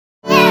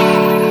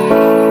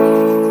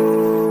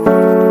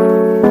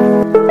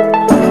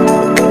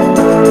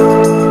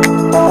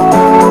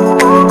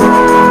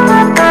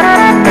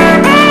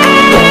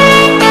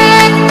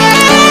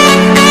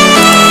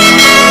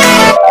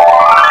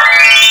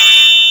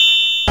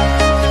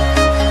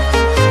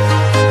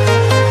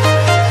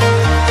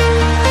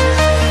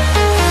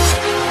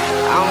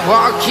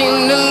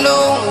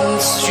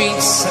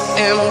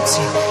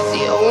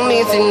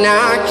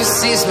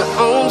sees my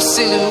own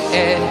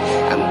silhouette.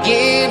 I'm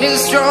getting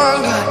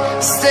stronger,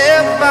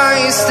 step by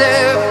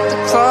step. The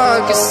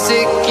clock is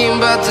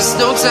ticking, but there's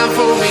no time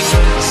for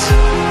regrets.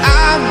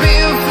 I've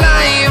been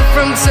flying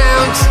from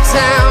town to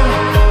town,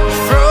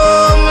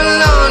 from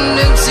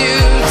London to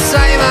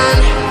Taiwan.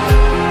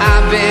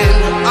 I've been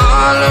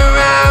all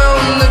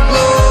around the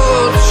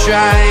globe,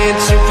 trying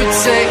to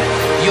protect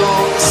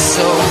your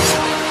soul.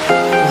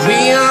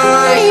 We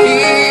are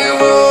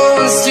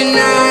heroes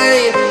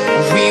tonight.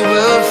 We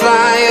will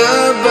fly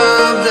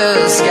above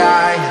the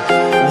sky.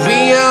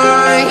 We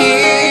are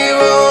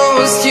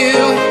heroes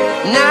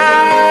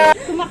tonight.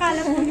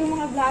 Kumakalat mo yung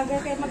mga vlogger,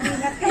 kaya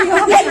mag-ingat kayo.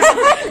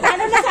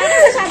 Ano na sana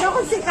masyado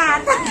akong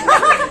sikat.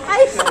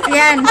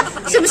 Yan.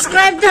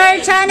 Subscribe to her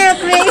channel,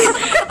 please.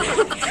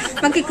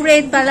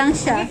 Mag-create pa lang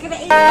siya.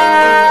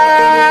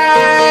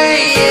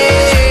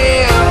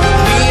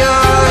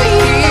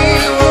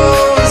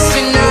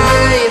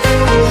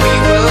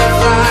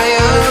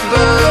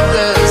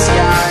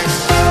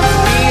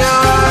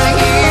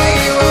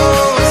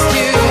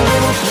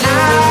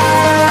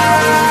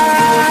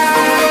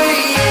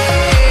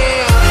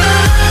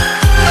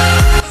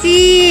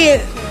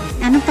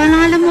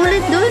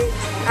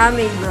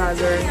 Maid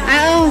vlogger.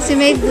 Oo, si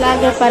Maid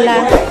Vlogger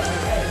pala.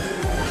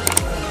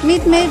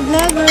 Meet Maid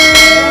Vlogger.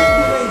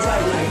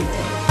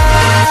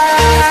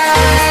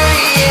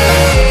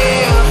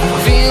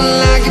 Feel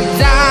like a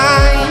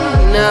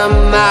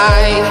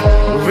dynamite,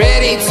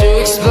 ready to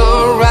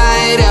explore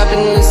right up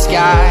in the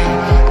sky.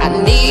 I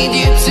need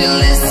you to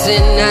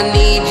listen, I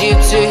need you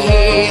to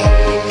hear.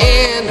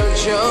 And don't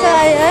show So,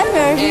 ayan,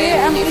 we're here.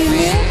 Ang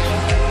init.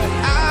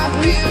 I've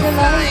been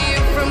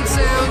flying from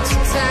town to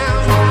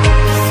town,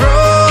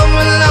 from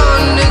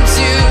London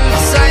to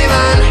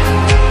Taiwan.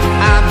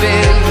 I've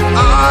been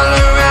all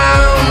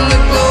around the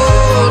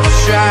globe,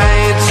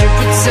 trying to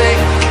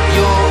protect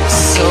your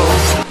soul.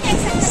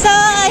 So,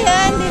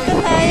 ayan, dito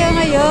tayo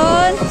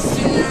ngayon.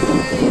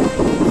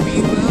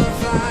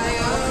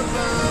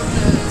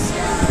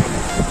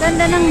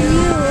 Ganda ng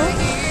view.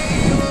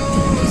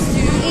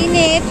 Ang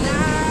init.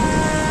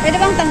 Pwede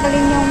bang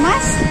tanggalin yung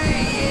mask?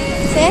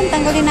 Sen,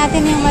 tanggalin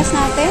natin yung mask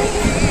natin.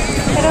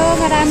 Pero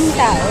maraming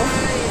tao.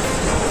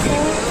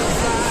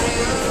 So,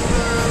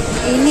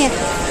 init.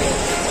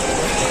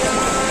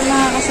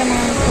 Mga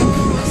kasamahan ko.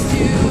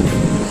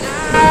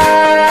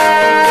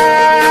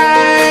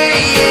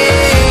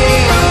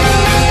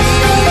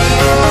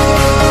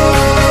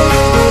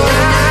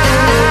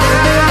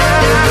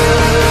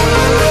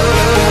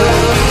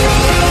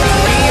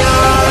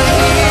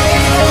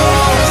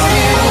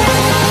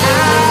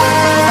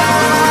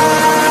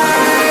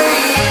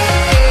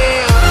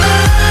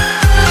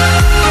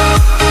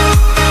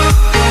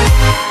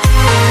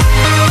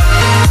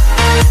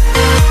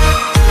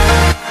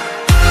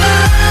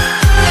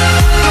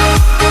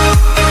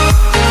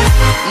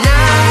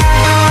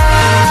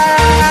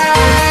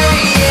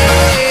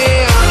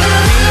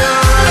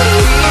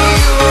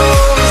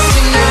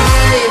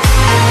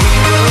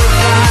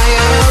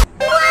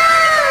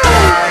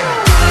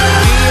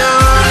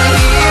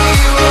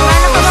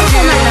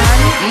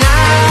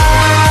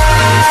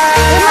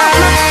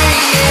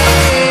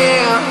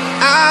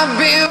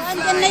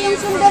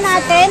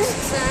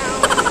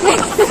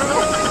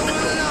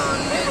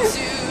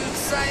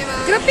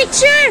 Group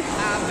picture!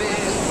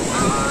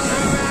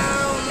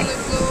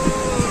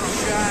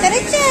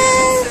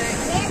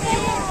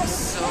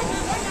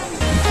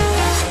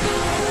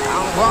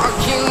 I'm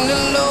walking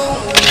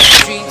alone, the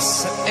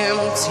streets are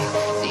empty.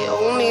 The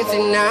only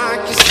thing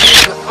I can see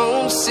is my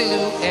own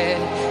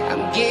silhouette.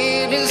 I'm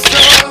getting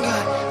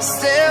stronger,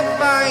 step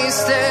by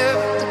step.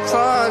 The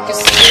clock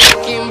is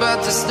ticking,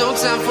 but there's no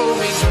time for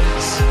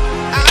regrets.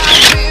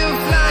 I've been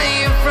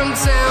flying from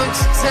town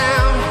to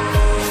town,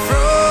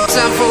 from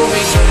time for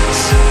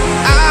regrets.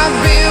 I've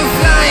been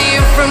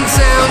flying from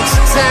town to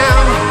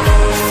town,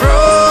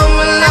 from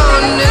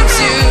London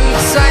to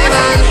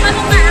Taiwan.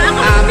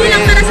 I've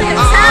been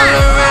all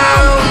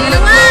around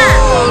the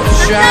globe,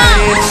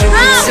 trying to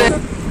protect.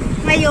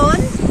 Ngayon,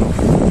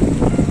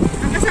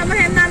 ang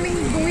kasamahan namin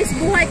buwis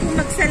buhay kung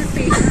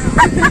mag-selfie.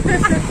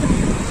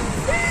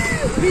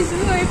 Buwis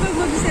buhay pag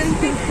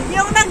mag-selfie.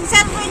 Yung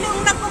nag-selfie, yung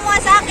nagkumuha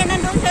sa akin,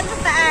 nandun siya sa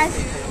taas.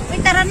 Uy,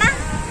 tara na.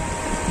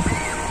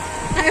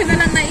 Tayo na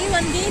lang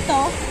naiwan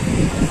dito.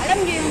 Alam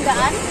niyo yung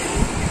daan?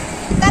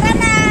 Tara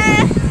na!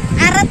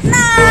 Arat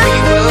na! We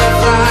will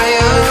fly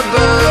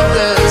above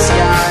the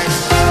sky.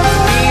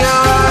 We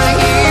are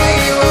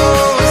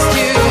heroes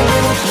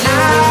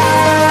tonight.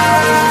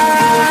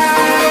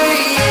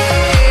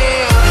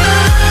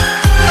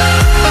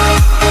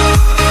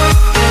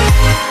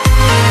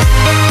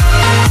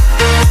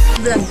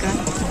 Vlog ka?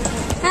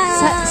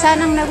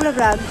 Saan ang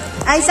nag-vlog?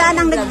 Ay, saan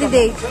ang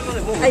nagdi-date?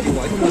 Ay,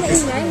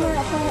 maingay mo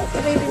ako.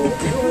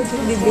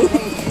 Debate.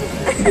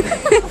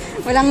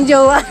 Walang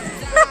jowa.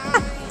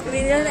 Hindi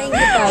na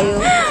naingit tayo.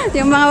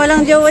 Yung mga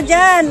walang jowa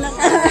dyan.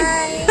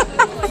 Hi!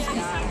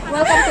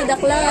 Welcome to the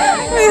club.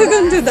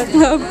 Welcome to the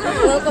club.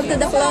 Welcome to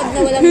the club na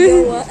walang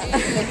jowa.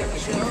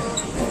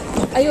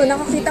 Ayun,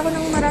 nakakita ko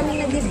ng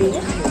maraming nagibig.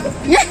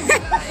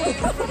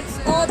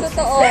 Oo,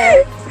 totoo.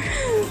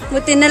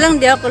 Buti na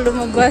lang di ako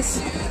lumabas.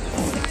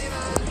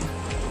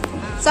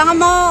 Sa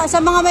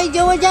mga may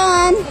jowa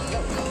dyan,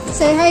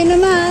 say hi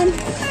naman.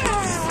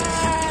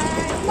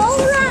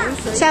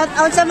 Shout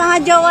out sa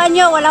mga jowa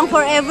nyo, walang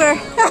forever.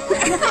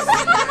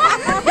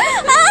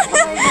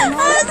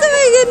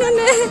 Sabi ganun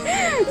eh.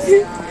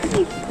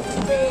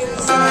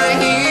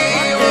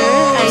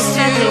 I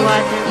said the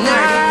water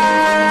park.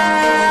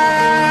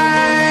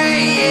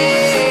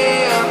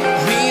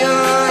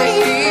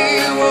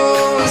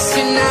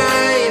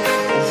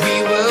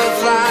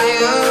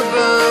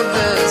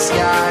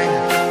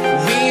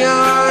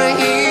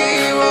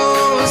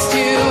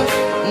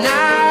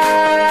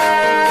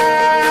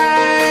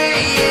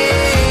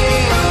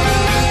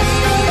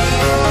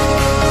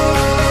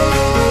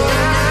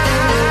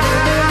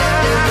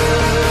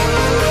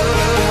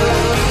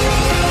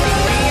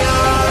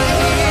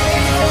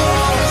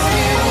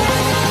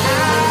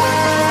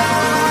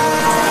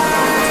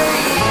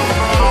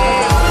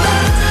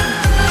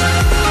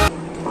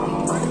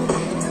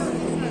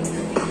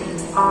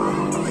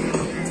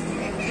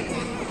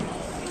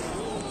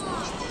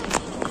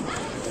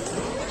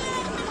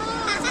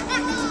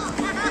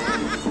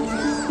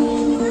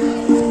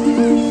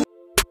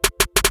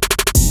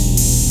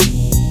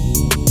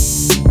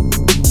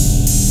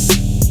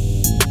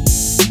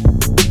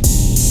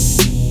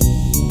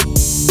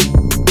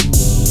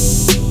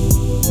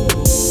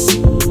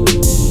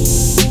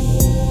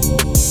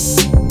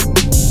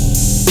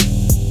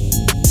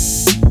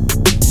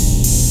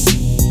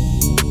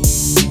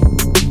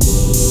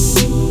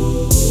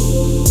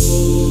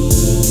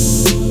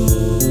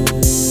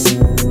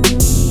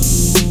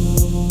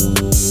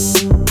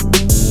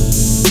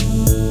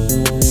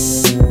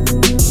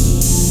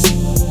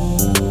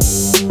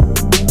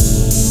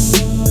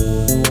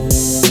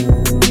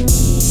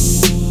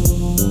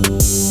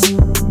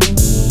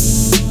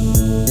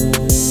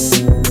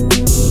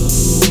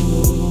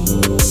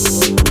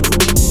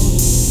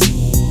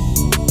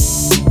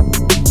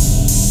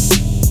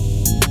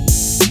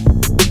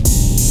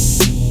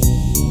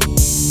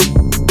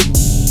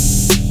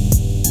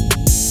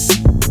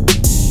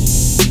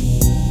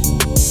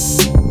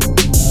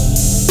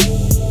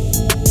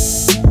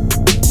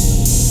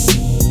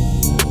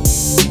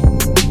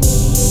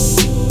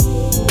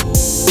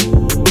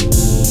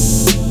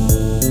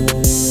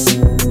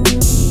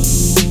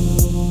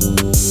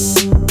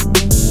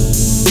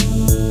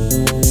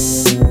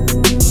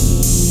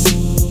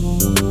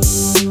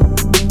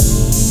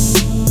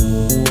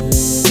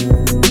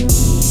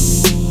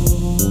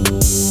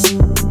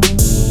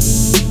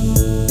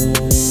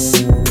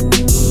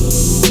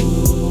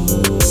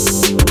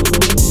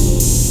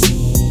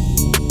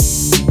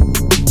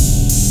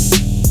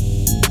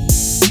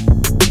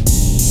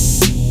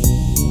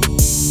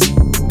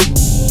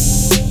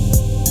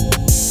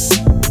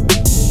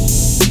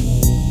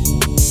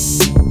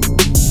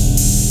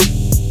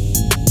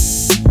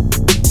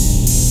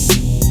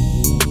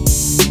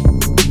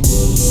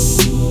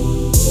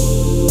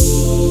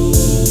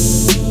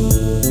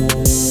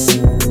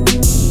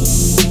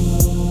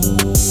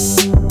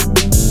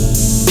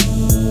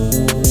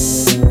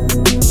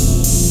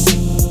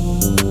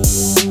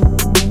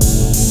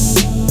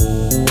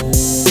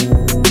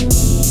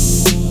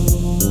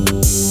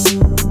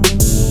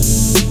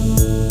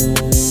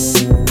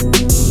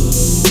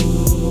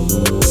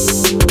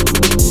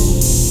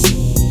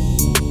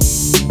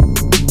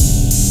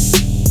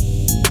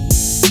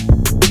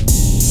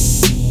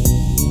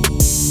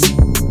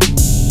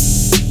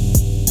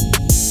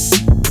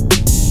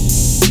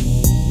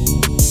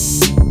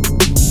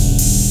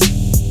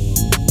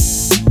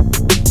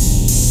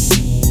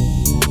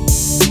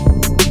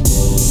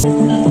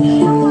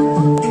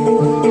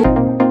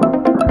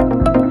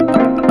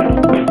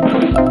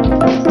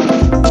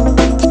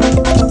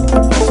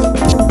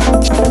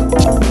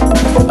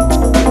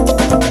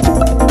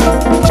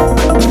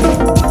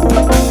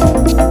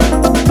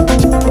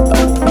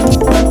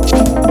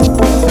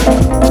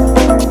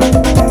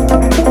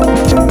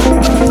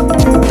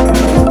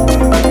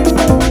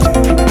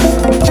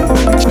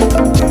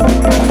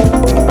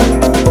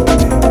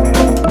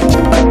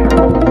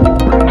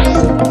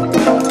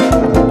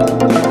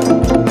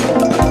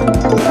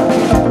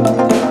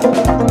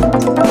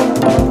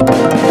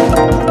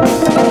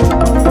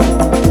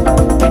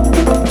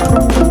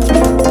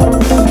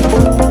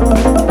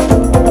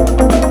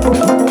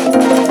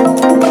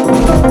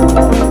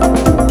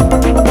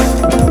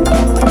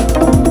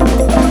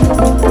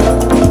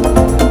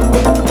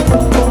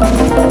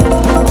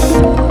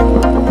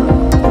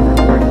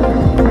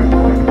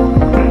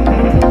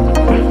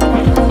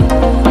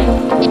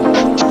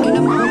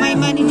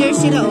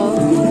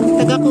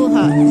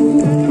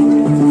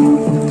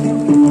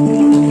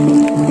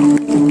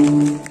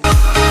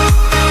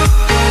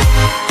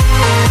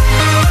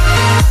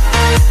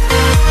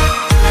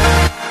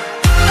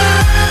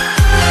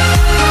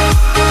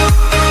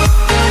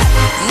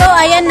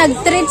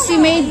 nag-treat si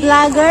maid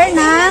vlogger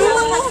ng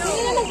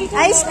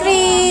ice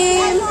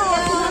cream.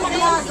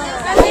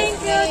 Thank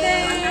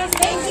you.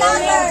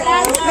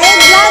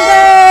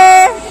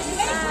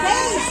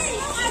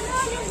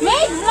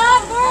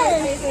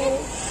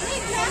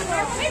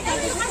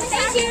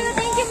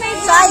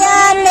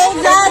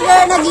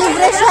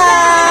 naglibre siya.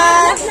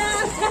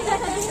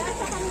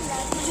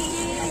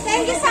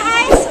 Thank you sa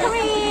ice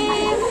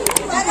cream.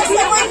 Kasi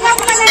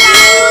welcome ka na lang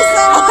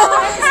puso.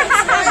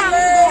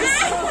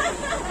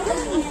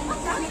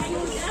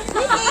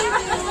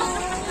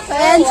 So,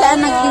 ayan siya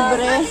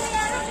naglibre.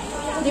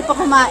 Hindi pa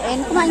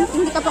kumain.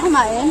 Hindi ka pa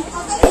kumain?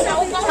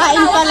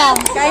 Kain pa lang.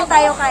 Kain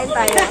tayo, kain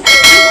tayo.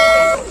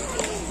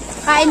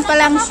 Kain pa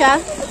lang siya.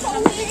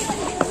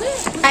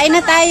 Kain na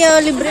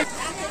tayo, libre.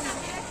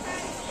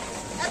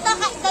 Ito,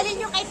 dalhin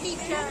nyo kay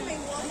teacher.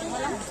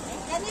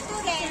 Ganito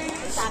rin.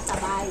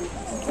 Sasabay.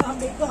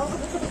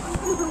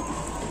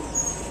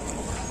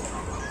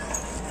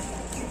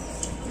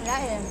 Wala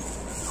eh.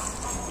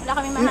 Wala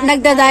kami mahal.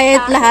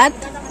 Nagda-diet lahat?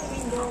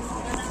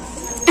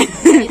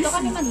 Dito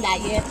kami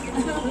mag-diet.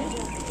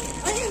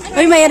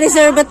 Uy, may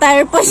reserve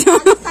tire pa siya.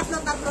 Tatlo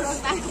lang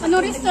tayo.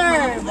 Ano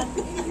reserve?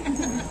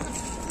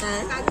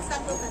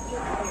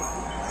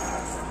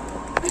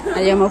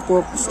 Ayaw mo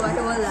poops.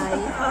 Walay.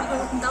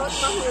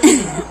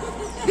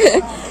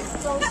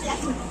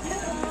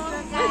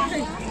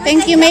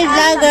 Thank you, my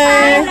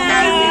vlogger.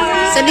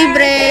 Sa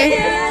libre.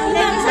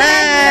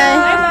 Bye.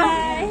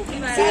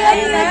 See you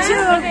on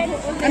YouTube.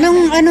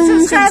 Anong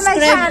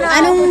subscribe?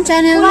 Anong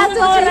channel mo? 1,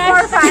 2,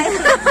 3, 4,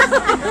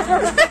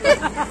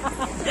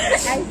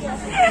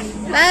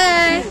 5.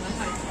 Bye.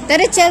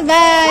 Terichel,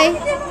 bye.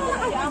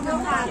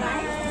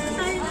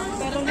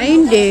 Ay,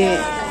 hindi.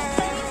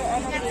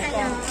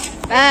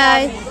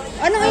 Bye.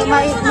 Ano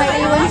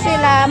maiwan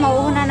sila.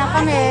 Mauuna na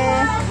kami.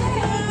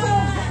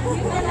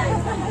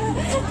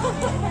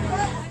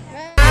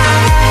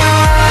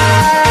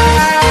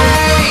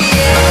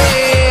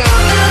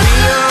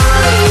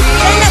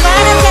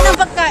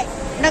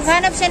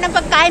 Naghanap siya ng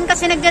pagkain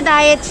kasi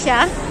nagda-diet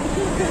siya.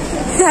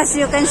 As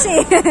you can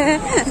see. You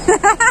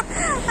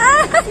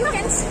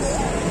can see.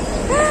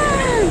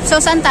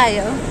 So, saan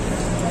tayo?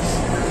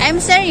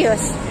 I'm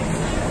serious.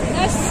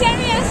 No,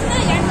 serious na.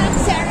 You're not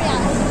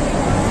serious.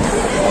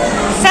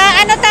 Sa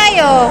ano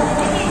tayo?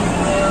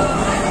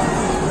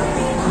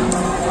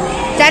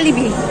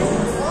 Jollibee.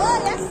 Oh,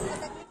 yes.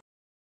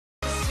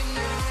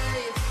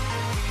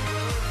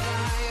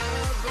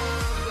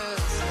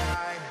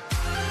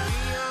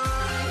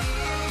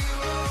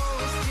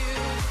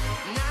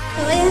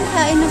 So, ayan,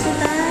 kain na po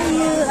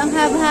tayo. Ang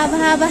haba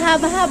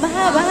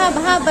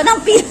ng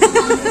pila.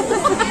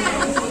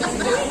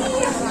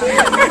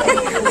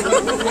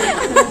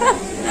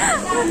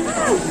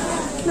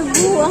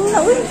 Nabuang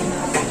na, uy.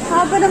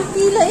 Haba ng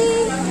pila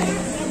eh.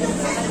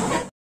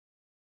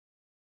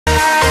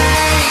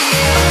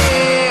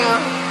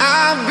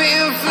 I've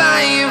been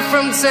flying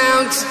from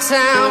town to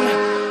town,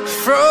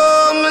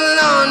 from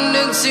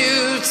London to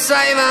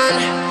Taiwan.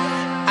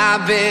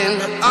 I've been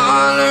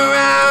all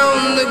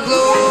around the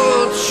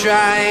globe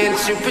trying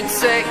to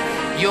protect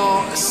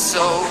your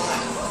soul.